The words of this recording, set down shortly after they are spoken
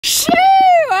Shoo!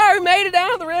 All right, made it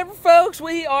down to the river, folks.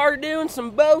 We are doing some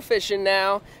bow fishing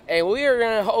now, and we are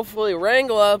gonna hopefully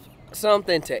wrangle up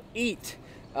something to eat.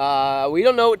 We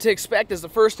don't know what to expect. This is the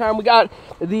first time we got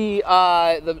the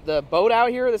boat out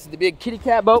here. This is the big kitty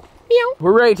cat boat. Meow.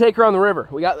 We're ready to take her on the river.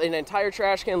 We got an entire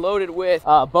trash can loaded with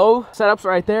bow setups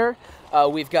right there.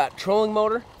 We've got trolling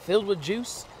motor filled with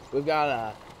juice. We've got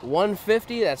a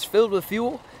 150 that's filled with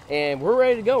fuel. And we're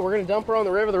ready to go. We're gonna dump her on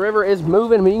the river. The river is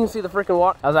moving. I mean, you can see the freaking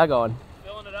water. How's that going?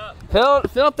 Filling it up.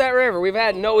 Fill up that river. We've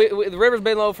had the river's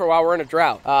been low for a while. We're in a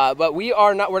drought. But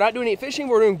we're not doing any fishing.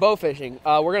 We're doing bow fishing.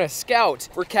 We're gonna scout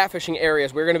for catfishing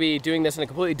areas. We're gonna be doing this in a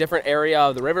completely different area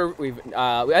of the river.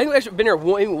 I think we've actually been here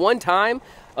one time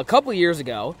a couple years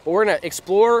ago. But we're gonna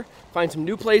explore, find some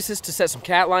new places to set some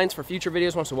cat lines for future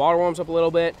videos once the water warms up a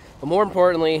little bit. But more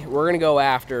importantly, we're gonna go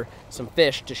after some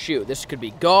fish to shoot. This could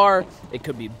be gar, it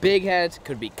could be big heads,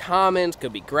 could be commons,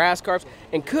 could be grass carps,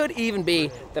 and could even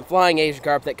be the flying Asian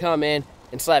carp that come in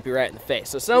and slap you right in the face.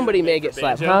 So somebody may get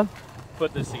slapped, huh?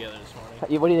 Put this together this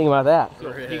morning. What do you think about that?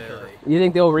 Really? You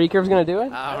think the old recurve's gonna do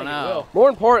it? I don't know. More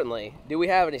importantly, do we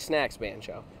have any snacks,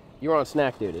 Banjo? You're on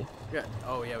snack duty. Good.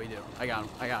 Oh yeah, we do. I got him.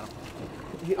 I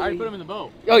already put him in the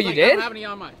boat. Oh, you did? I don't have any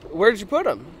on mine. Where did you put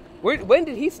him? When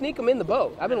did he sneak them in the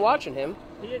boat? I've been watching him.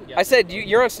 He didn't get I said,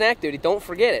 you're on snack duty. Don't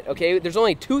forget it, okay? There's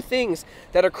only two things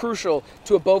that are crucial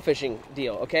to a bow fishing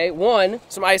deal, okay? One,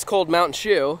 some ice cold Mountain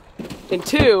Chew, and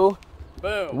two,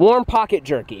 boom, warm pocket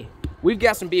jerky. We've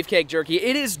got some beefcake jerky.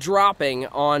 It is dropping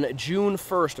on June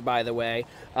 1st, by the way.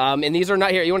 And these are not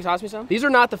here. You want to toss me some? These are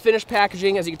not the finished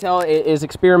packaging. As you can tell, it is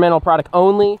experimental product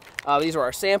only. These are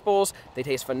our samples. They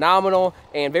taste phenomenal.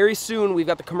 And very soon, we've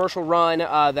got the commercial run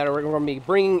that we're going to be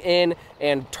bringing in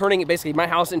and turning basically my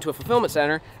house into a fulfillment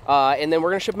center. And then we're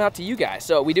going to ship them out to you guys.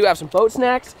 So we do have some boat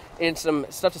snacks and some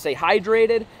stuff to stay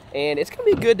hydrated. And it's going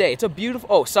to be a good day. It's a beautiful,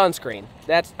 oh, sunscreen.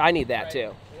 I need that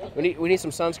too. We need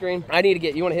some sunscreen. I need to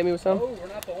get, you want to hit me with some? Oh, we're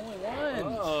not the only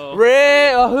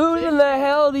ones. Who in the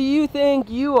hell do you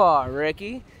think you are,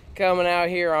 Ricky? Coming out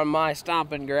here on my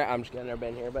stomping ground. I'm just kidding, I've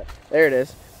never been here, but there it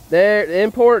is.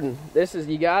 Important. This is,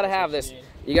 you gotta have this.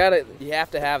 You have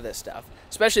to have this stuff.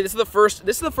 Especially, this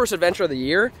is the first adventure of the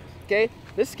year, okay?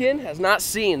 This skin has not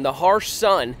seen the harsh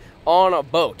sun on a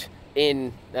boat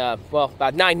in, well,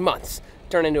 about 9 months.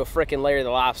 Turn into a freaking Larry the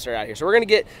Lobster out here. So we're gonna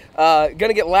get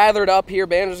lathered up here.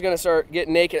 Banjo's gonna start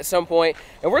getting naked at some point,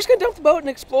 and we're just gonna dump the boat and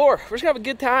explore. We're just gonna have a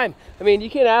good time. I mean, you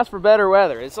can't ask for better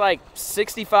weather. It's like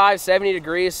 65, 70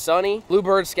 degrees, sunny,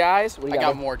 bluebird skies. What do you got? I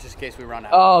got more just in case we run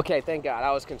out. Oh, okay, thank God.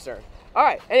 I was concerned. All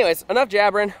right, anyways, enough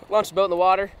jabbering. Launch the boat in the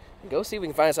water. Go see if we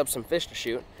can find us up some fish to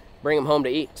shoot. Bring them home to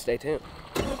eat. Stay tuned.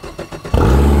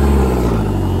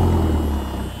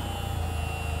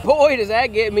 Boy, does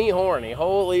that get me horny.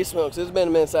 Holy smokes, it's been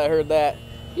a minute since I heard that.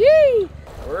 Yee!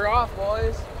 We're off,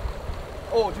 boys.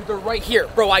 Oh, dude, they're right here.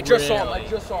 Bro, I just saw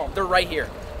them. They're right here.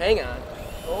 Hang on.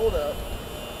 Hold up.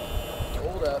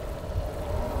 Hold up.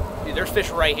 Dude, there's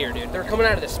fish right here, dude. They're coming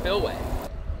out of the spillway.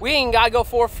 We ain't gotta go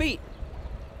 4 feet.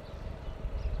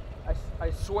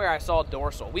 I swear I saw a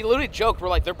dorsal. We literally joked. We're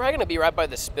like, they're probably gonna be right by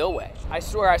the spillway. I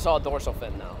swear I saw a dorsal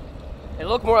fin, though. It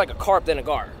looked more like a carp than a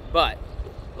gar. But,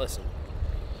 listen.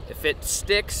 If it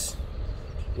sticks,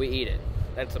 we eat it.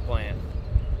 That's the plan.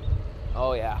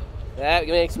 Oh yeah, that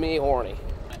makes me horny.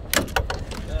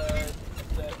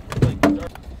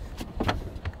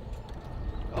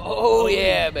 Oh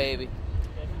yeah, baby.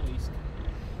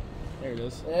 There it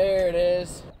is. There it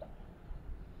is.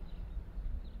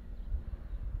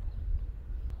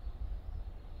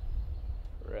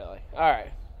 Really? All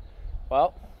right.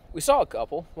 Well, we saw a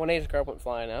couple. One Asian carp went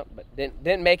flying out, but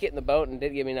didn't make it in the boat and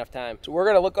didn't give me enough time. So we're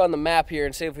gonna look on the map here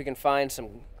and see if we can find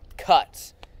some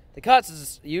cuts. The cuts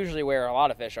is usually where a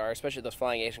lot of fish are, especially those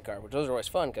flying Asian carp, which those are always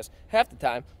fun because half the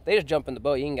time they just jump in the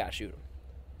boat. You ain't gotta shoot them.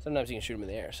 Sometimes you can shoot them in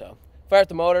the air. So fire up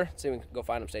the motor, see if we can go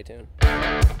find them. Stay tuned.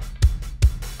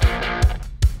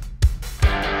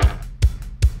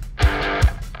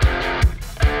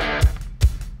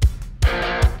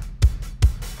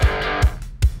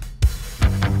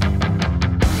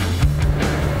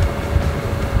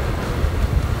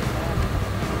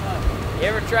 You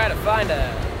ever try to find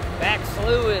a back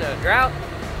slough in a drought?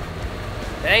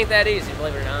 It ain't that easy,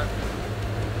 believe it or not.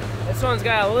 This one's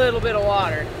got a little bit of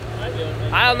water.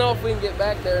 I don't know if we can get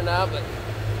back there or not, but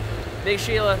Big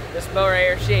Sheila, this boat right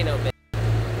here, she ain't no bitch.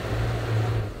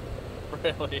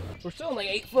 Really? We're still in like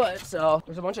 8 foot, so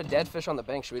there's a bunch of dead fish on the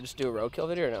bank. Should we just do a roadkill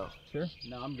video or no? Sure.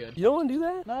 No, I'm good. You don't want to do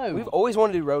that? No. We've always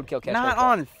wanted to do roadkill catch. Not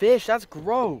on fish. That's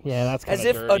gross. Yeah, that's kind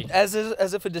of dirty. As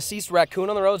if a deceased raccoon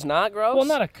on the road's not gross. Well,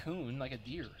 not a coon, like a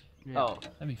deer. Yeah. Oh,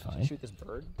 that'd be fine. Shoot this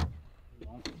bird.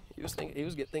 He was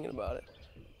thinking about it.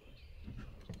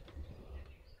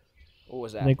 What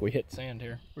was that? I think we hit sand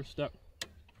here. We're stuck.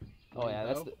 Oh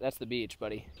yeah, that's the beach,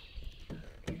 buddy.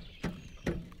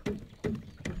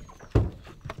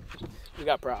 We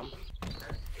got a problem.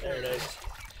 There it is.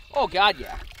 Oh God,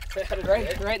 yeah.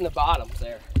 Right in the bottoms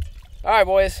there. All right,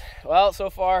 boys. Well, so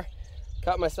far,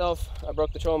 cut myself. I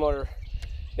broke the trolling motor.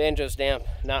 Banjo's damp,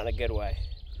 not in a good way.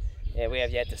 And we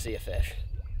have yet to see a fish.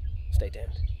 Stay tuned.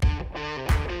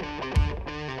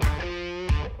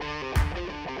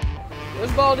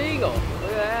 There's bald eagle.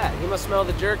 Look at that. He must smell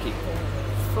the jerky.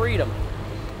 Freedom.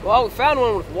 Well, we found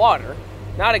one with water.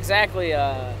 Not exactly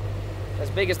as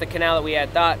big as the canal that we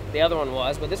had thought the other one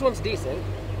was, but this one's decent.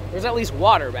 There's at least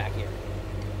water back here.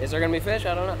 Is there gonna be fish?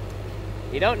 I don't know.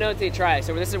 You don't know until you try.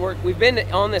 So this is where we've been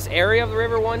on this area of the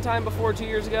river one time before 2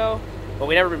 years ago, but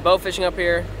we never been boat fishing up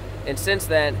here. And since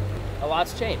then, a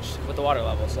lot's changed with the water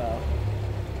level. So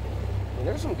I mean,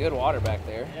 there's some good water back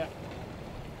there. Yeah.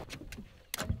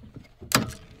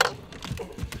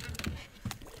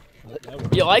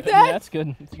 You like that? Yeah, that's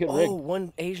good. It's a good rig. Oh,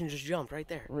 one Asian just jumped right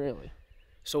there. Really?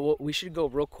 So we should go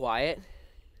real quiet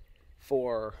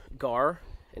for gar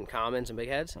and commons and big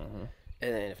heads, and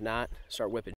then if not,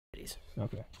 start whipping shitties.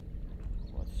 Okay.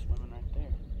 What's swimming right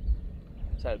there?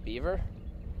 Is that a beaver?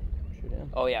 Shoot him.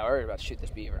 Oh yeah, we're about to shoot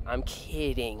this beaver. I'm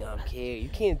kidding. I'm kidding. You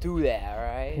can't do that, all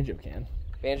right? Banjo can.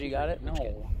 Banjo, you got it? No.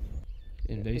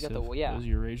 Invasive. Yeah. Those are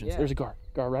Eurasians. Yeah. There's a gar.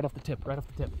 Gar right off the tip. Right off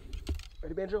the tip.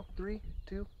 Ready, Banjo? 3,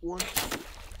 2, 1.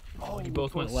 Oh, you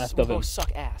both went left of of him. Oh,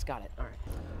 suck ass. Got it. All right.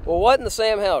 Well, what in the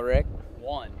Sam Hill, Rick?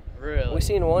 One. Really? We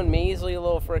seen one measly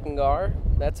little frickin' gar.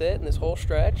 That's it in this whole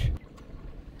stretch.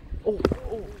 Oh.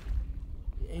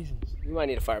 The Asians. You might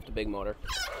need to fire up the big motor.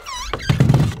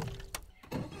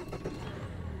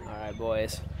 All right,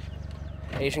 boys.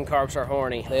 Asian carps are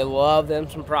horny. They love them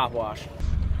some prop wash.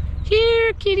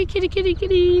 Here, kitty, kitty, kitty,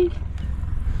 kitty.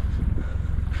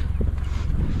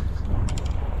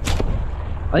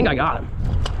 I think I got him.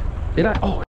 Did I?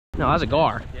 Oh, no, that was a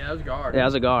gar. Yeah, that was a gar. Yeah, that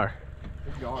was a gar.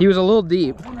 He was a little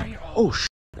deep. Oh, sh.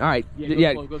 All right.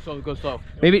 Yeah. Go slow, go slow.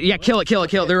 Maybe, yeah, kill it.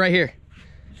 They're right here.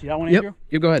 See that one, Yep. Andrew?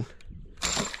 You go ahead.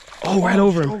 Oh, right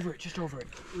over him. Just over it.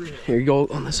 Really? Here you go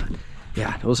on this side.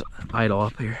 Yeah, those idle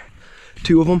up here.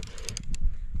 2 of them.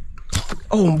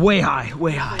 Oh, way high.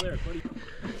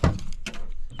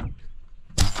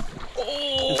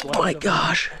 Oh my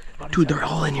gosh. Dude, they're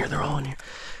all in here.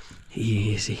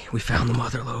 Easy. We found the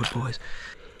mother lode, boys.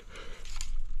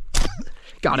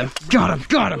 Got him,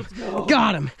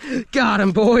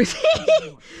 boys.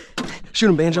 Shoot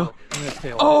him, Banjo.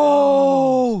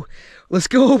 Oh, let's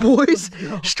go, boys.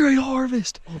 Straight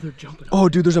harvest. Oh, they're jumping. Oh,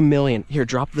 dude, there's a million. Here,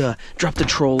 drop the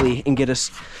trolley and get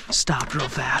us stopped real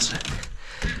fast.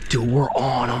 Dude, we're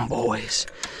on them, boys.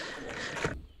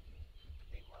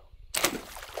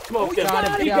 Smoke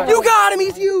got him. You got him.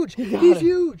 He's huge. He's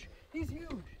huge.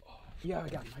 Yeah, I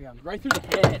got him. Right through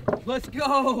the head. Let's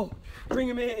go. Bring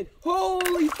him in.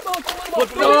 Holy smokes.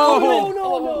 Look,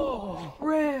 No.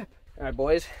 Rip. All right,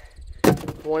 boys.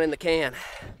 One in the can.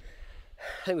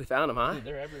 I think we found him, huh?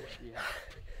 They're everywhere.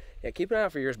 Yeah, keep an eye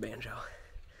out for yours, Banjo.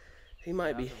 He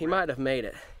might have made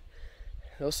it.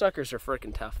 Those suckers are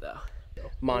freaking tough, though.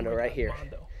 Mondo right here.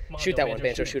 Shoot that one,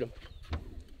 Banjo. Shoot him.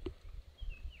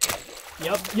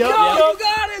 Yep. You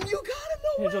got him.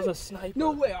 No It was a sniper.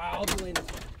 No way. I'll be in this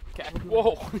one. Okay.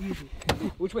 Whoa.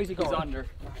 Which way's he going? He's under.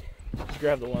 Just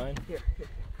grab the line. Here.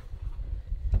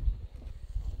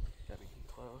 Gotta be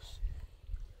close.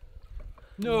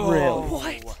 No.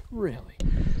 Really? What? Really?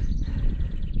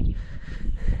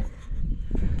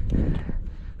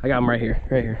 I got him right here.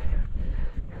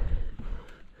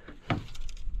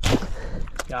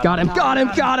 Got him.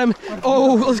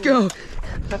 Oh, let's go.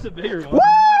 That's a bigger one. Woo!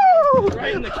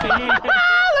 Right in the can.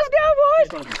 Let's go, boys.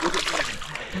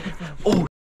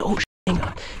 Oh, hang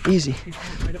on. Easy.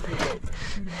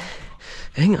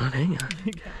 Hang on.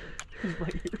 He's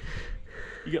right here.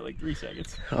 You got like 3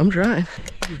 seconds. I'm trying.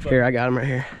 Here, I got him right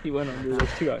here. He went under.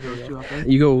 There's 2 out here.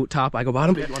 You go top, I go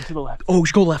bottom. Big one to the left. Oh,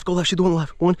 go left. Shoot the one on the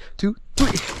left. 1, 2,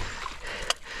 3.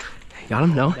 Got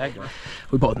him? No? That guy.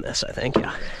 We both missed, I think,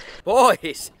 yeah.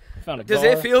 Boys, Found a does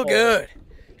gar. it feel good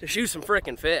to shoot some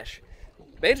freaking fish?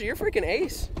 Banjo, you're freaking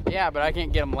ace. Yeah, but I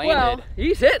can't get him landed. Well,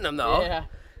 he's hitting them though. Yeah.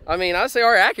 I mean, I'd say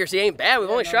our accuracy ain't bad. We've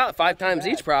only shot 5 times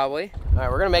each probably. All right,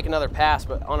 we're gonna make another pass,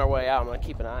 but on our way out, I'm gonna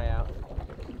keep an eye out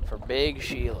for Big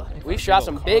Sheila. We've shot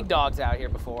some big dogs out here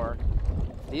before.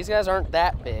 These guys aren't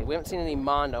that big. We haven't seen any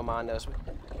mondos,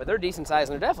 but they're decent size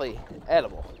and they're definitely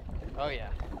edible. Oh, yeah.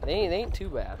 They ain't too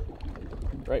bad.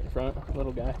 Right in front,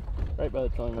 little guy. Right by the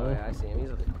trolling Oh motor. yeah, I see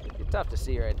him. He's tough to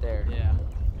see right there. Yeah.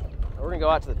 We're gonna go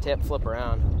out to the tip, flip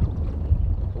around.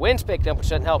 The wind's picked up, which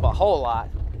doesn't help a whole lot.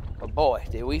 But boy,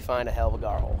 did we find a hell of a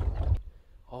gar hole.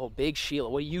 Oh, big Sheila,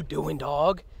 what are you doing,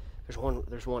 dog? There's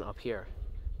one up here.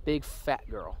 Big fat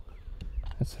girl.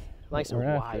 That's nice and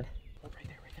wide. Oh, right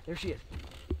there. There she is.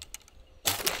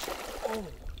 Oh,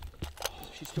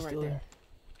 she's still right there.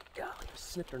 God, I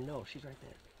just snipped her nose. She's right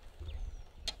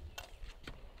there.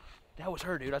 That was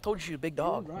her, dude. I told you she was a big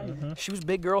dog. right. She was a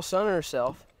big girl sunning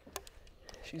herself.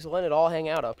 She's letting it all hang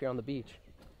out up here on the beach.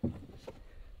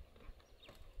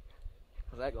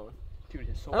 How's that going? Dude,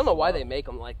 it's so I don't know why slow. they make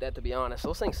them like that, to be honest.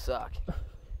 Those things suck.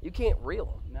 You can't reel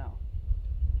them. No.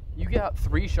 You got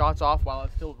 3 shots off while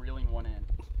it's still reeling one in.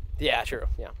 Yeah, true.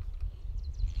 Yeah.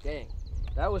 Dang.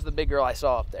 That was the big girl I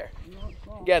saw up there. You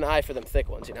got an eye for them thick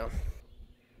ones, you know.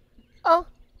 Oh.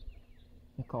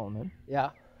 You call them in?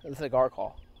 Yeah. It's a gar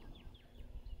call.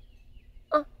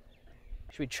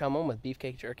 Should we chum them with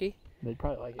beefcake jerky? They'd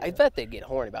probably like it. I bet they'd get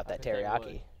horny about that bet they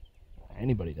teriyaki.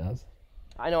 Anybody does.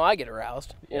 I know I get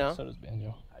aroused, you know. So does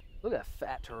Banjo. Look at that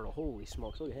fat turtle. Holy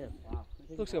smokes, look at him. Wow.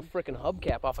 He looks like a freaking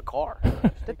hubcap off a car.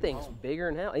 That thing's bigger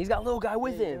than hell. He's got a little guy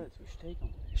with him. We should take him.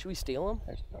 Should we steal him?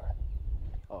 There's the car.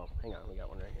 Oh, hang on. We got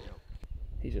one right here.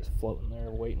 He's just floating there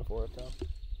waiting for it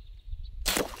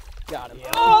though. Got him.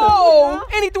 Oh,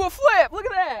 and he threw a flip. Look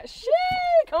at that. Shit.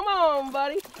 Come on,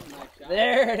 buddy.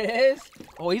 There it is.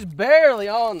 Oh, he's barely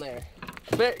on there.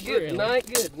 Good night.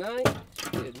 Good night.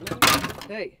 Good night.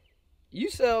 Hey, you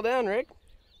settle down, Rick.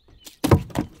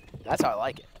 That's how I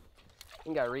like it.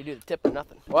 You got to redo the tip or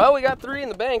nothing. Well, we got 3 in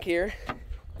the bank here.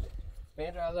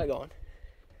 Banjo, how's that going?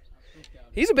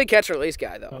 He's a big catch and release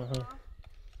guy, though.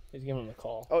 He's giving him a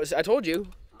call. Oh, I told you.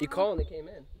 You call and they came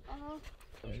in.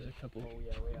 There's a couple. Oh,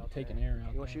 yeah, way out Taking there. air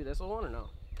out. You want to shoot this little one or no?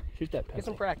 Shoot that pencil. Get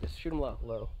some practice. Shoot him low.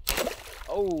 Low.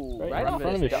 Oh, Right right in off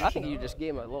front of of his. his I think you shot. just gave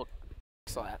him a little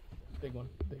slap. Big one.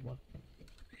 Big one.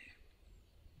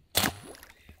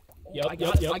 I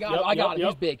got him.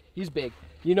 He's big. He's big.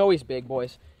 You know he's big,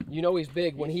 boys. You know he's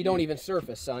big when he don't even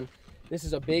surface, son. This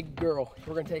is a big girl.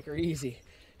 We're gonna take her easy.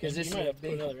 Because this is a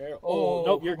big. Oh,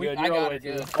 nope, you're good. I You're all got the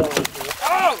her way good. through.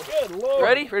 Oh! Good lord.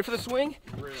 Ready? Ready for the swing?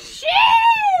 Really? Shoo!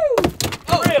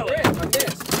 Oh, Really? Rick, I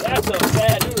missed. That's a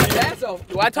bad hit. That's a.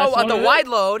 I told one the of wide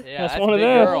load. Yeah, That's one of big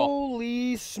them. girl.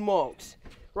 Holy smokes!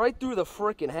 Right through the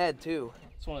freaking head too.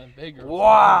 It's one of them big girls.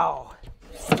 Wow!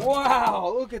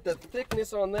 Wow! Look at the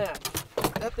thickness on that.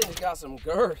 That thing's got some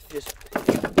girth. Just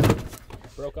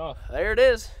Broke off. there it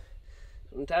is.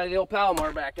 I'm tie the old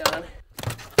Palomar back on.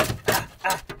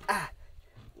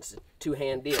 It's a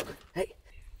 2-hand deal. Hey.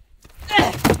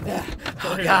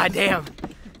 Oh god damn!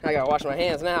 I gotta wash my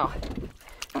hands now.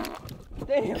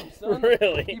 Damn, son.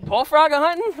 Really? You bullfrog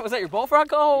hunting? Was that your bullfrog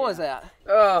call? What was that?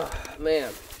 Oh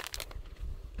man.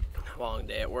 Long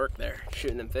day at work there,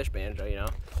 shooting them fish, Banjo, you know.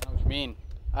 I know what you mean.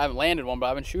 I haven't landed one, but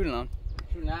I've been shooting them.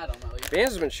 Shooting at them at least.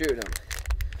 Banjo's been shooting them.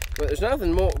 But there's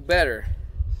nothing more better.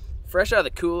 Fresh out of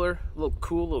the cooler, a little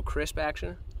cool, little crisp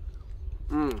action.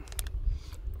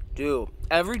 Dude,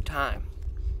 every time,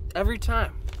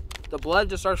 the blood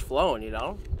just starts flowing, you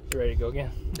know? You ready to go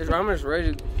again? This ramen's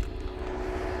ready to...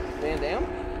 Van Dam?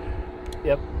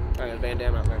 Yep. I got a Van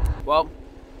Dam out there. Well,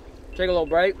 take a little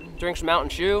break, drink some Mountain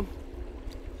Chew,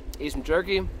 eat some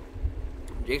jerky.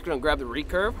 Jake's gonna grab the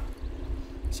recurve,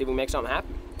 see if we can make something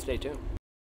happen. Stay tuned.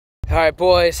 All right,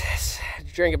 boys,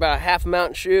 drink about half a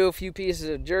Mountain Chew, a few pieces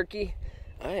of jerky.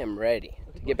 I am ready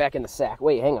to get back in the sack.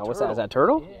 Wait, hang on, what's that? Is that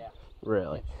turtle? Yeah.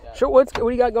 Really? Sure, what do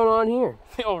you got going on here?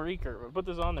 The old recurve. I put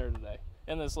this on there today.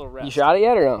 And this little rest. You shot it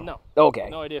yet or no? No. Okay.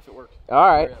 No idea if it works. All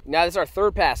right. Now this is our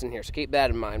 3rd pass in here, so keep that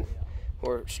in mind.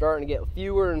 We're starting to get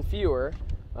fewer and fewer,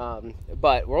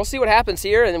 but we'll see what happens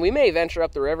here, and then we may venture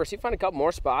up the river, see if we find a couple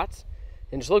more spots,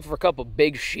 and just look for a couple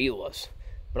big Sheilas.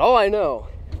 But all I know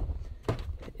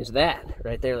is that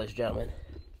right there, ladies and gentlemen,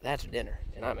 that's dinner,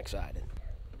 and I'm excited.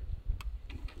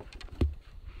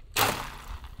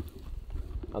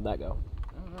 How'd that go?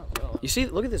 I don't know. Well, You see,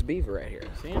 look at this beaver right here.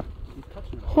 See him? He's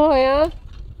touching him. Oh yeah.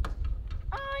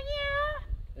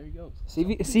 There he goes. See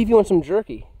if you want some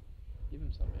jerky. Give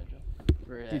him some,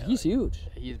 Banjo. Dude, he's huge.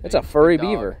 He's It's a big, furry big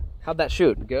dog. beaver. How'd that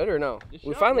shoot? Good or no? It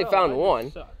We shot finally well. found I one.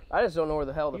 just suck. I just don't know where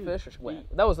the hell the He fish was went.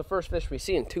 deep. That was the first fish we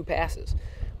see in 2 passes.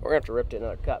 We're gonna have to rip it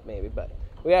another cut maybe, but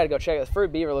we gotta go check it. The furry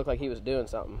beaver looked like he was doing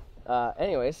something.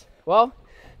 Anyways, well,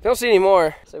 if you don't see any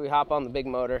more, say we hop on the big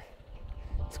motor.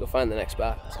 Let's go find the next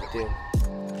spot. Let's go tuned.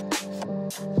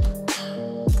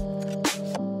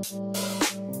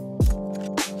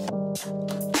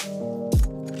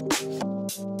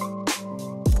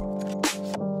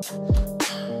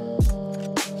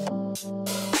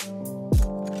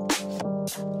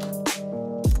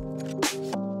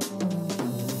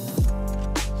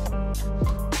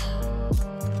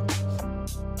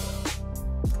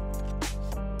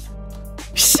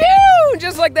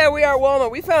 just like that, we are at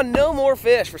Walmart. We found no more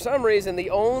fish. For some reason,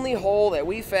 the only hole that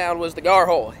we found was the gar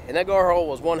hole. And that gar hole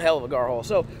was one hell of a gar hole.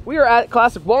 So we are at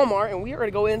classic Walmart, and we are going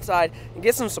to go inside and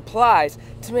get some supplies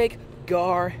to make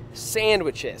gar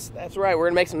sandwiches. That's right, we're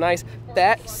going to make some nice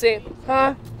fat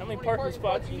Huh? How many parking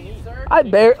spots do you need? I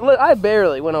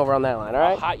barely went over on that line, all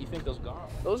right? How hot you think those gar are?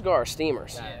 Those gar are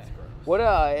steamers. Yeah. What,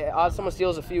 odds someone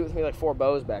steals a few, maybe like 4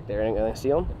 bows back there. Ain't gonna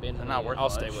steal them? They're not worth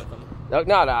I'll stay with them. No,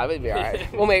 it'll be all right.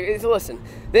 We'll make, listen,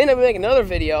 then we make another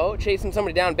video chasing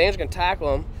somebody down. Ban's gonna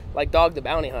tackle him like Dog the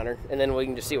Bounty Hunter, and then we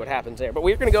can just see what happens there. But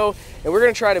we're gonna go and we're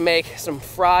gonna try to make some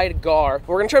fried gar.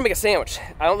 We're gonna try to make a sandwich.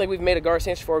 I don't think we've made a gar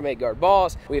sandwich before. We made gar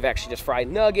balls. We've actually just fried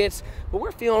nuggets, but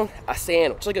we're feeling a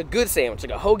sandwich, like a good sandwich,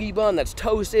 like a hoagie bun that's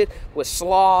toasted with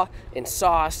slaw and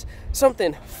sauce,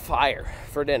 something fire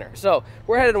for dinner. So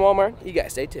we're headed to Walmart. You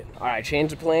guys stay tuned. All right,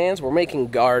 change the plans. We're making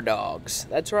gar dogs.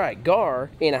 That's right, gar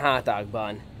in a hot dog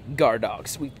bun. Gar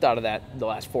dogs. We thought of that the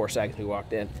last 4 seconds we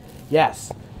walked in.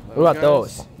 Yes. What about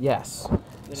those? Yes.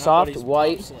 Soft,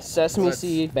 white, sesame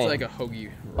seed. Bang. It's like a hoagie.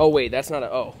 Oh, wait, that's not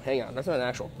a, oh, hang on. That's not an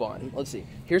actual bun. Let's see.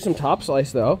 Here's some top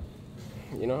slice, though.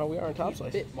 You know how we are in top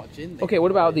slice. Much in there. Okay,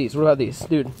 what about these? What about these?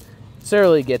 Dude, Sarah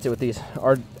Lee gets it with these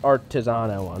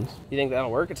artisanal ones. You think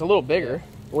that'll work? It's a little bigger.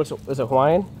 Is it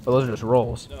Hawaiian? Or those are just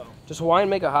rolls? No. Does Hawaiian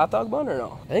make a hot dog bun or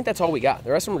no? I think that's all we got.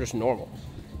 The rest of them are just normal.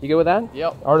 You good with that?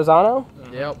 Yep. Artisanal?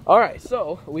 Yep. All right,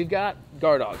 so we've got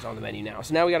gar dogs on the menu now.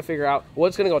 So now we got to figure out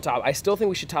what's going to go top. I still think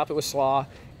we should top it with slaw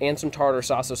and some tartar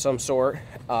sauce of some sort.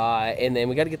 And then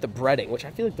we got to get the breading, which I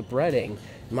feel like the breading,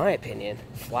 in my opinion,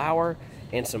 flour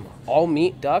and some all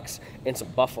meat ducks and some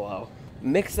buffalo.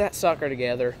 Mix that sucker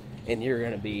together, and you're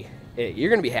gonna be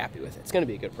happy with it. It's gonna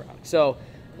be a good product. So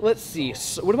let's see.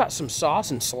 So what about some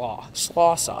sauce and slaw?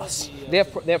 Slaw sauce. They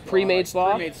have pre-made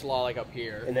slaw. Pre-made slaw like up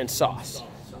here. And then sauce.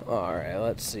 All right.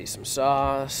 Let's see. Some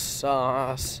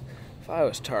sauce. If I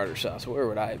was tartar sauce, where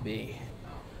would I be?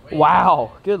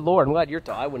 Wow. Good Lord. I'm glad you're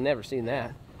tall. I would never seen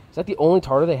that. Is that the only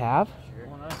tartar they have? Sure.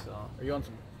 One I saw. Are you on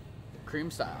some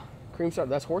cream style? Cream style.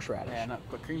 That's horseradish. Yeah, no,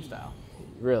 but cream style.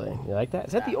 Really? You like that?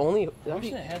 Is that the only? I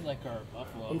wish they had like our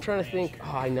buffalo. I'm trying to think.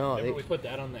 Oh, I know. Remember we put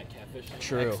that on that catfish?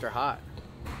 True. Extra hot.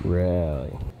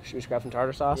 Really? Should we just grab some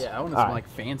tartar sauce? Yeah, I want some like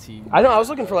fancy. I know. I was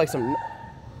looking for like some.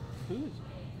 Who's?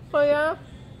 Oh yeah.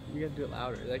 You gotta do it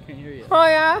louder. I can't hear you. Oh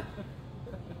yeah.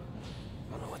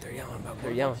 I don't know what they're yelling about.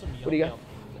 They're yelling. What do you got?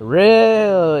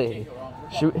 Really?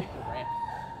 Should we?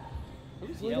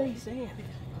 What are they saying?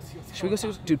 Should we go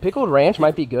see? Dude, pickled ranch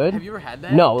might be good. Have you ever had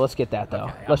that? No, let's get that though.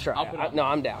 Okay, let's try. No,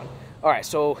 I'm down. All right,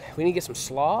 so we need to get some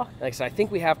slaw. Like I said, I think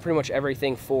we have pretty much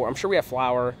everything for. I'm sure we have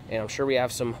flour, and I'm sure we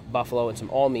have some buffalo and some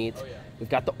all meat. Oh, yeah. We've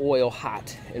got the oil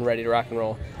hot and ready to rock and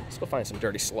roll. Let's go find some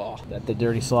dirty slaw. That the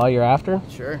dirty slaw you're after?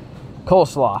 Sure.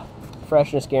 Coleslaw,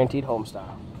 freshness guaranteed, home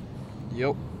style.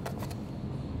 Yep.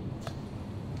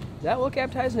 Does that look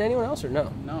appetizing to anyone else or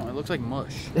no? No, it looks like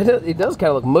mush. It does kind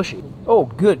of look mushy. Oh,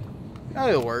 good.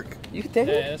 That'll work. You can take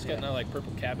it? Yeah, it's got no like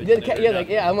purple cabbage.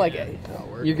 I'm like,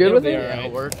 Work. you good with it? Yeah,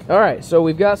 it'll work. All right, so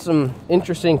we've got some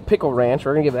interesting pickle ranch.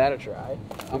 We're gonna give that a try.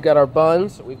 We've got our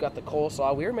buns. We've got the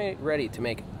coleslaw. We're ready to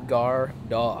make gar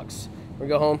dogs. We're gonna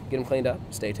go home, get them cleaned up.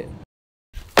 Stay tuned.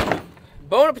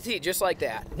 Bon appetit, just like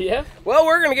that. Yeah? Well,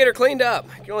 we're gonna get her cleaned up.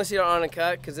 You can only see it on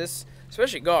uncut because this,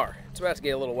 especially gar, it's about to get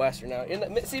a little western now.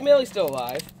 See, Millie's still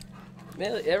alive.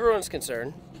 Millie, everyone's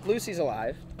concerned. Lucy's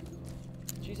alive.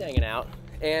 She's hanging out.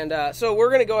 And so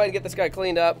we're gonna go ahead and get this guy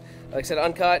cleaned up. Like I said,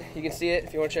 uncut. You can see it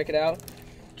if you want to check it out.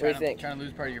 What do you think? Trying to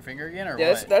lose part of your finger again, or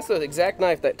yeah, what? that's the exact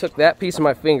knife that took that piece of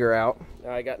my finger out.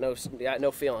 I got no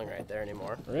feeling right there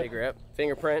anymore. Really? Big grip.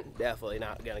 Fingerprint, definitely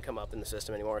not gonna come up in the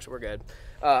system anymore, so we're good.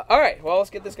 All right, well, let's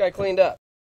get this guy cleaned up.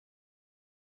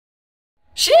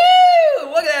 Shoo!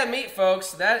 Look at that meat,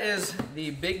 folks. That is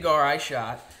the big gar I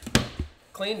shot.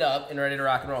 Cleaned up and ready to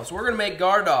rock and roll. So we're gonna make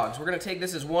gar dogs. We're gonna take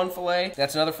this as one fillet.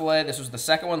 That's another fillet. This was the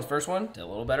second one, the first one. Did a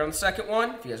little better on the second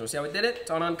one. If you guys wanna see how we did it,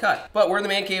 it's on uncut. But we're in the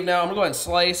man cave now. I'm gonna go ahead and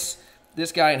slice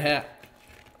this guy in half.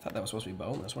 I thought that was supposed to be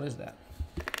boneless. What is that?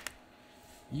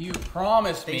 You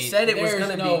promised me. They said it was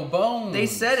gonna no be bones. They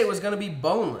said it was gonna be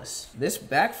boneless. This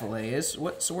back fillet is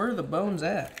what? So where are the bones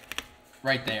at?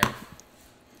 Right there.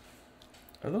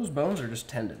 Are those bones or just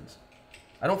tendons?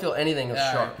 I don't feel anything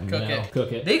as sharp. Cook it.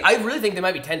 Cook it. I really think they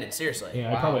might be tendons. Seriously.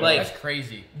 Yeah, Wow, probably. like- that's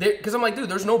crazy. Because I'm like, dude,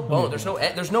 there's no bone. There's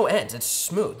no ends. It's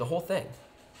smooth. The whole thing.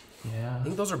 Yeah. I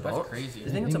think those are bones. That's crazy. You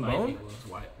think it's a bone?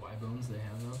 Why bones they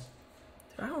have those?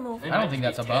 I don't know. I don't think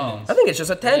that's a bone. I think it's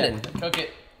just a tendon. Yeah, cook it.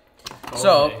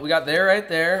 So we got there right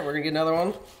there. We're gonna get another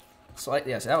one.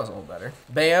 Yes, that was a little better.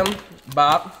 Bam,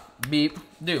 bop, beep,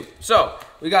 do. So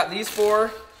we got these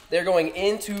four They're going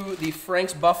into the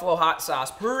Frank's Buffalo hot sauce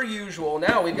per usual.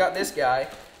 Now we've got this guy,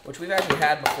 which we've actually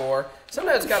had before.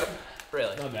 Sometimes it's got a,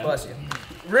 really, bless you.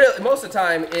 Really, most of the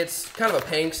time it's kind of a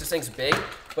pain because this thing's big,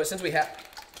 but since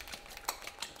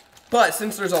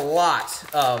there's a lot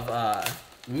of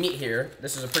meat here,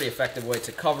 this is a pretty effective way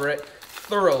to cover it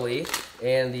thoroughly.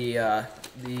 And the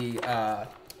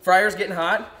fryer's getting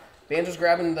hot. Banjo's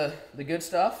grabbing the good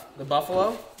stuff, the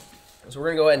buffalo. So we're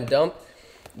gonna go ahead and dump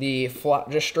the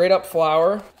just straight up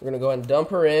flour. We're gonna go ahead and dump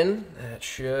her in. That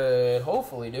should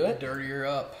hopefully do it. Dirty her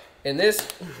up. And this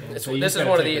is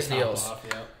one of these deals.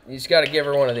 You just gotta give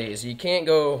her one of these. You can't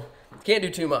do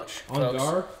too much. On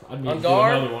guard? I'd on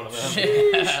guard? Another one of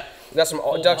them. We got some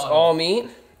ducks all meat.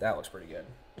 That looks pretty good.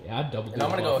 Yeah, I'd double. And I'm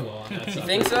gonna go. You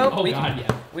think so? Oh God,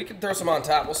 yeah. We can throw some on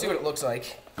top. We'll see what it looks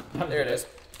like. There it is.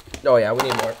 Oh yeah, we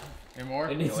need more. Any more?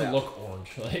 It needs to look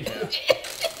orange. Like.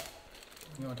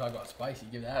 You want to talk about spicy?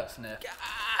 Give that a sniff.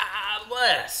 God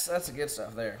bless. That's the good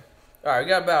stuff there. All right, we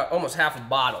got about almost half a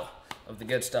bottle of the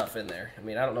good stuff in there. I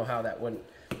mean, I don't know how that wouldn't.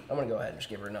 I'm gonna go ahead and just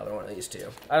give her another one of these too.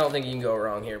 I don't think you can go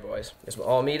wrong here, boys. Get some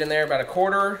all meat in there. About a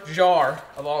quarter jar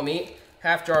of all meat.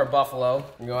 Half jar of buffalo.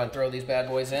 We're gonna go ahead and throw these bad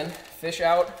boys in. Fish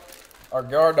out our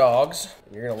gar dogs.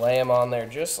 You're gonna lay them on there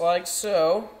just like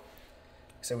so.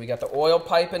 So we got the oil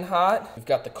piping hot. We've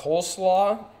got the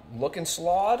coleslaw looking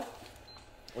slawed.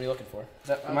 What are you looking for?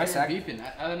 Am I sack? Beeping.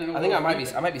 I think I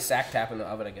might be sack tapping the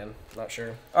oven again. Not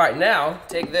sure. All right, now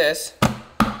take this.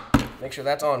 Make sure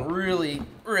that's on really,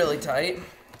 really tight. And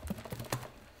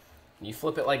you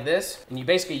flip it like this, and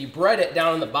you bread it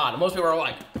down in the bottom. Most people are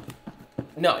like,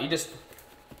 no, you just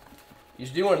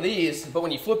do one of these, but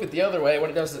when you flip it the other way, what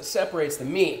it does is it separates the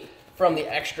meat from the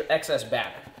excess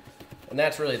batter. And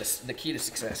that's really the key to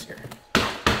success here.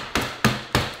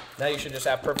 Now you should just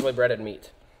have perfectly breaded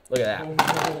meat. Look at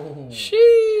that. Oh,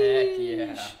 sheesh. heck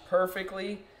yeah.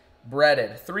 Perfectly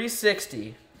breaded.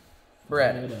 360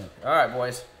 breaded. All right,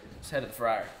 boys. Let's head to the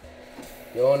fryer.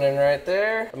 Going in right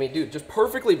there. I mean, dude, just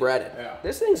perfectly breaded. Yeah.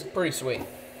 This thing's pretty sweet.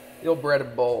 The old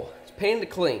breaded bowl. It's a pain to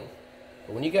clean.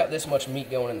 But when you got this much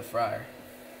meat going in the fryer,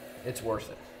 it's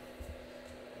worth it.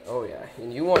 Oh, yeah.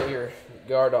 And you want your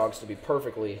gar dogs to be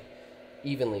perfectly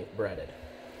evenly breaded.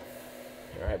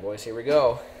 All right, boys, here we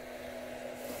go.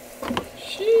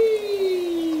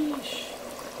 Sheesh.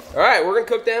 All right, we're gonna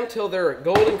cook them till they're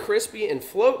golden, crispy, and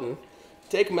floating.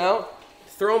 Take them out,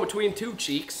 throw them between two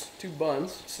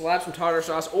buns, slap some tartar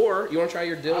sauce, or you wanna try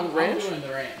your dill ranch? I'm doing the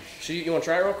ranch. So you wanna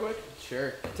try it real quick?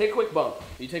 Sure. Take a quick bump.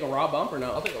 You take a raw bump or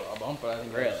no? I'll take a raw bump, but I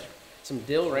think really. Some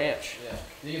dill ranch. Yeah. You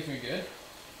think it's gonna be good?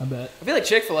 I bet. I feel like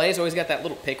Chick-fil-A's always got that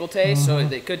little pickle taste, so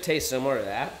they could taste similar to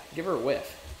that. Give her a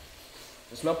whiff.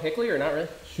 Does it smell pickly or not really?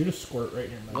 Shoot a squirt right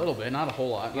here. A little bit, not a whole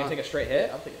lot. You gonna take a straight hit?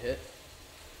 I'll take a hit.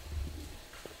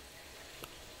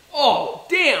 Oh,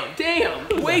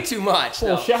 damn! Way too much.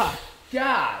 Full shot.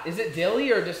 God, is it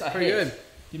dilly or just a Pretty hit? good.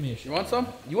 Give me a shot. You want some?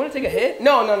 You want to take a hit?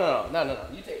 No.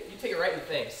 You take it right in the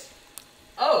face.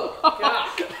 Oh, God.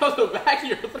 That was the back of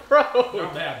your throat.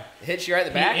 Not bad. It hits you right in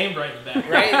the back? He aimed right in the back.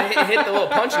 Right? It hit the little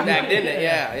punching bag, didn't it?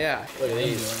 Yeah. Look at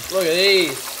these. Look at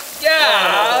these.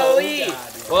 Golly.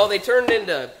 Well, they turned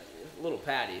into little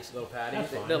patties.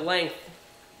 The length,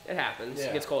 it happens. Yeah.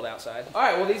 It gets cold outside. All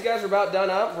right, well, these guys are about done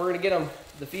up. We're going to get them,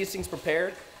 the feastings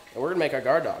prepared, and we're going to make our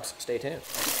guard dogs. Stay tuned.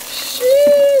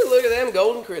 Shee, look at them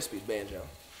golden crispies, Banjo.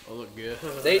 They look good.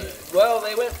 They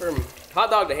went from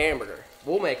hot dog to hamburger.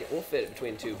 We'll make it. We'll fit it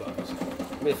between two buns.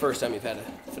 It'll be the first time you've had to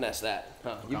finesse that.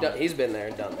 Huh? He's been there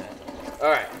and done that. All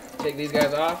right, take these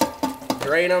guys off,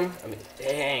 drain them. I mean,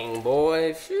 dang,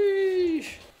 boy.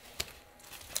 Sheesh.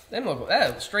 Them look,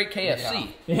 that is straight KFC.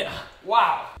 Yeah.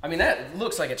 Wow. I mean, that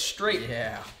looks like it's straight.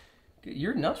 Yeah.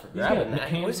 You're nuts for grabbing that. The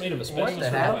pan's made of a special What the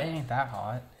hell? It ain't that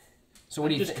hot. So what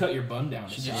do you just cut your bun down?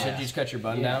 Should you just cut your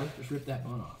bun down? Just rip that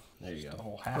bun off. There you go. The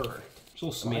whole half. Perfect.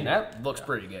 I mean, that looks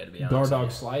pretty good, to be honest. Gar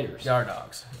dog sliders. Gar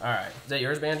dogs. All right. Is that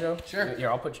yours, Banjo? Sure.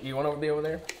 Here, I'll put you want to be over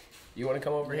there? You want to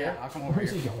come over here? I'll come over Where's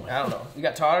here. he going? I don't know. You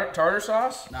got tartar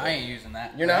sauce? No, I ain't using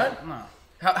that. You're not? No.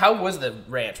 How was the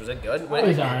ranch? Was it good? It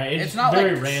was alright. It's not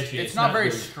very like ranchy. it's not very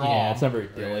strong. Yeah, it's not very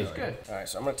dilly. It's good. All right,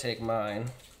 so I'm going to take mine.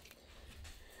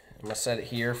 I'm going to set it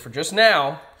here for just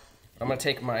now. I'm going to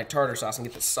take my tartar sauce and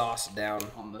get the sauce down.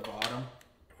 On the bottom.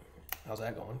 How's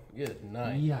that going? Good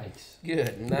night. Yikes.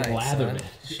 Good night, Lather son. it.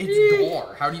 It's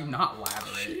door. How do you not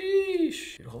lather it?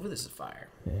 Sheesh. Dude, hopefully this is fire.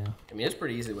 Yeah. I mean, it's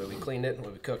pretty easy the way we cleaned it, the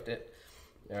way we cooked it.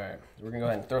 All right, so we're going to go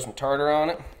ahead and throw some tartar on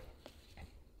it.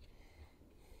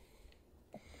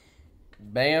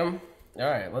 Bam. All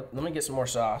right, let me get some more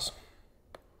sauce.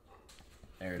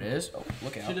 There it is. Oh,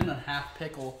 look out. Should have done half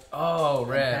pickle. Oh,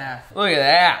 red. half. Look at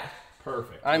that.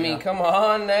 Perfect. I mean, come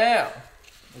on now.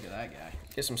 Look at that guy.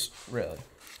 Get some, really.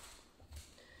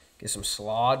 Get some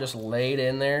slaw just laid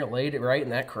in there, laid it right in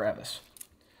that crevice.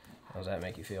 How does that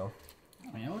make you feel?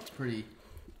 I mean, it looks pretty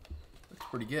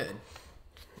good.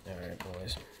 All right,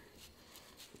 boys.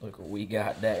 Look what we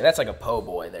got. That's like a po'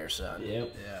 boy there, son.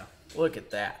 Yep. Yeah. Look at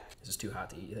that. Is this too hot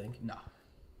to eat, you think? No.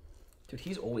 Dude,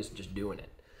 he's always just doing it.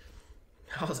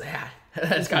 How's that?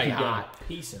 That's gotta be hot.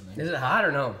 Piece in there. Is it hot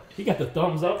or no? He got the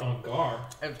thumbs up on Gar.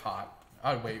 It's hot.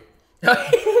 I'd wait.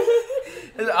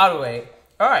 I'll wait.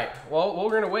 All right. Well,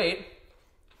 we're gonna wait.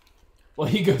 Well,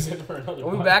 he goes in for another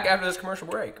We'll be bite. back after this commercial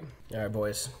break. All right,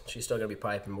 boys. She's still gonna be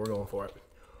piping. We're going for it.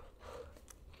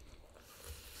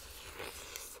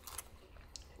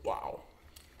 Wow.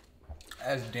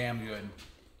 That's damn good.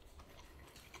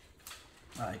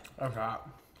 Like, that's hot.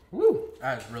 Woo.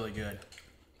 That is really good.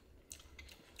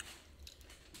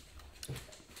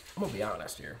 I'm gonna be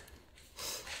honest here.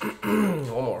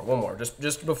 one more.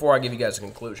 Just before I give you guys a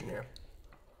conclusion here.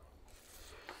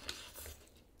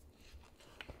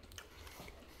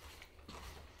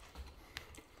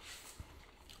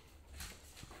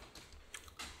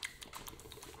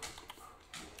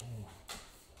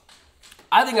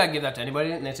 I think I'd give that to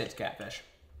anybody, and they say it's catfish.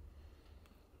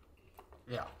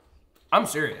 Yeah. I'm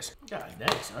serious. God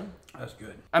dang, son. That's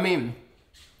good. I mean,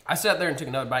 I sat there and took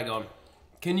another bite going,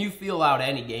 can you feel out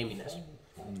any gaminess?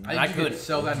 I think you could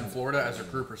sell that in Florida as a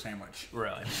grouper sandwich.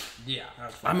 Really? Yeah.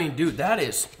 That's I mean, dude, that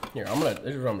is... Here, this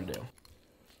is what I'm gonna do.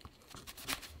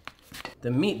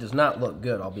 The meat does not look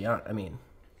good, I'll be honest. I mean,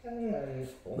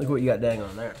 look what you got dang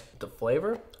on there. The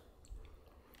flavor?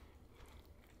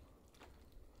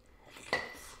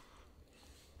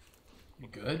 You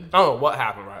good? I don't know what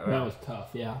happened right there. That was tough,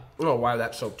 yeah. I don't know why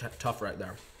that's so tough right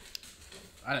there.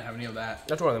 I didn't have any of that.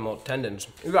 That's one of them little tendons.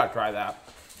 You gotta try that.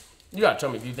 You gotta tell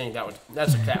me if you think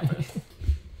that's a catfish.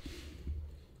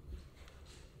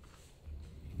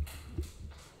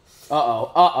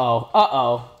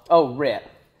 Oh, Rip.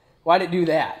 Why'd it do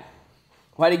that?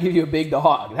 Why'd it give you a big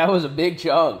dog? That was a big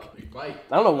chunk. Big bite.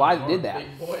 I don't know why it did that.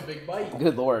 Big boy, big bite.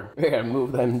 Good Lord. We gotta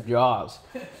move them jaws.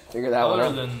 Figure that one Other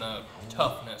out. than the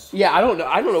toughness. Yeah, I don't know.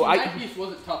 That piece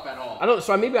wasn't tough at all. I don't.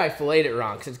 So maybe I filleted it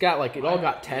wrong because it's got like it all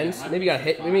got tense. Maybe you got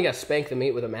hit. Maybe you got to spank the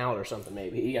meat with a mallet or something.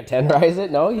 Maybe you got to tenderize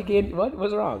it. No, you can't.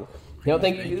 What's wrong? You don't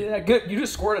think you did that? Good. You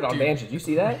just squirted on Banjo. Did you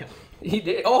see that? He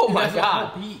did. Oh my That's a God.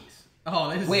 whole piece.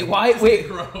 Oh, this Wait, is why? Wait,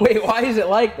 gross. wait. Why is it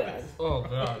like that? Oh,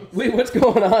 God. Wait, what's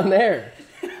going on there?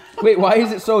 Wait, why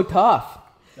is it so tough?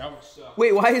 That would suck.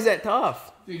 Wait, why is that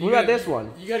tough? Dude, What about this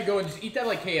one? You gotta go and just eat that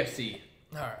like KFC.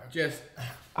 All right. Just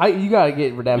You gotta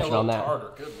get redemption on that.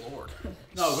 Tartar. Good Lord.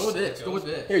 no, go with this. Go with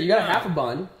this. Here, you got a half a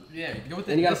bun. Yeah, go with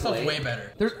And you this. got This a stuff's plate. way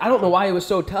better. I don't know why it was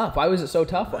so tough. Why was it so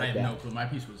tough I like have that? no clue. My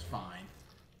piece was fine.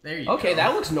 There you go. Okay,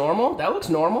 that looks normal. That looks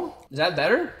normal. Is that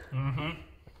better? Mm-hmm.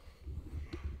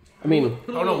 I mean,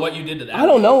 I don't know what you did to that. I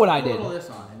don't know what I Put did. all this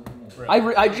on.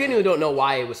 I genuinely don't know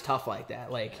why it was tough like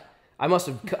that. Like, I must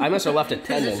have left a It's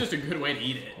tendon. just a good way to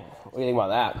eat it. What do you think about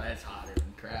that? That's hotter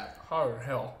than crap. Hard as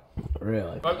hell.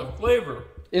 Really? But the flavor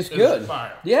It's is good.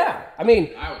 fire. Yeah. I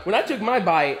mean, I was- when I took my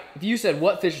bite, if you said,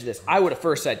 what fish is this? I would have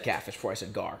first said catfish before I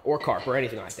said gar or carp or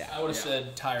anything like that. I would have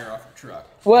said tire off your truck.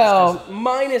 Well,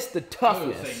 minus the I was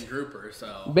toughness. saying grouper,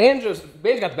 so. Banjo's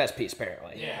got the best piece,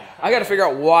 apparently. Yeah. I got to figure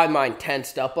out why mine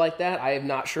tensed up like that. I am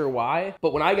not sure why.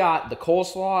 But when I got the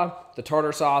coleslaw, the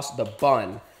tartar sauce, the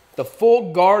bun, the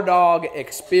full gar dog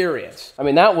experience, I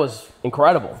mean, that was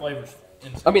incredible. Flavors.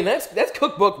 Insane. I mean, that's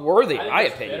cookbook worthy, in I think my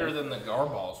it's opinion. better than the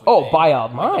garballs. Oh, by a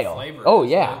mile. Oh,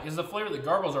 yeah. Because the flavor of the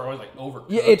garballs are always like overcooked.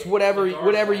 Yeah, it's whatever The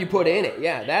gars you put in it.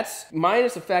 Yeah, that's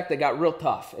minus the fact that it got real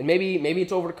tough. And maybe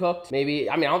it's overcooked.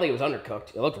 Maybe, I mean, I don't think it was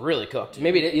undercooked. It looked really cooked.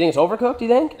 Maybe, you think it's overcooked, you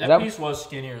think? That piece was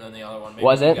skinnier than the other one. Maybe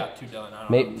Was we it? got too done. I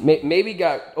don't know. Maybe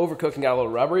got overcooked and got a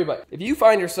little rubbery, but if you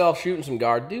find yourself shooting some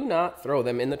gar, do not throw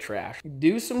them in the trash.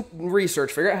 Do some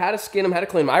research, figure out how to skin them, how to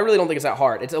clean them. I really don't think it's that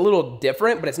hard. It's a little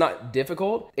different, but it's not difficult.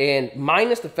 And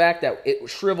minus the fact that it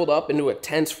shriveled up into a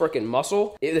tense freaking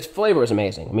muscle, this flavor is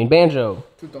amazing. I mean, Banjo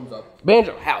 2 thumbs up.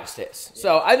 Banjo house this.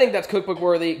 So I think that's cookbook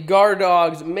worthy. Gar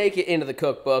dogs make it into the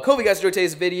cookbook. Hope you guys enjoyed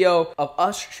today's video of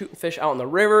us shooting fish out in the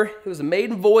river. It was a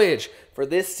maiden voyage for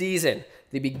this season.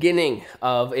 The beginning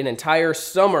of an entire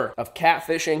summer of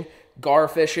catfishing, gar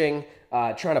fishing,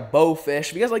 trying to bow fish.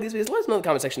 If you guys like these videos, let us know in the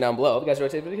comment section down below. If you guys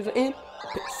enjoyed today's video, and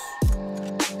peace.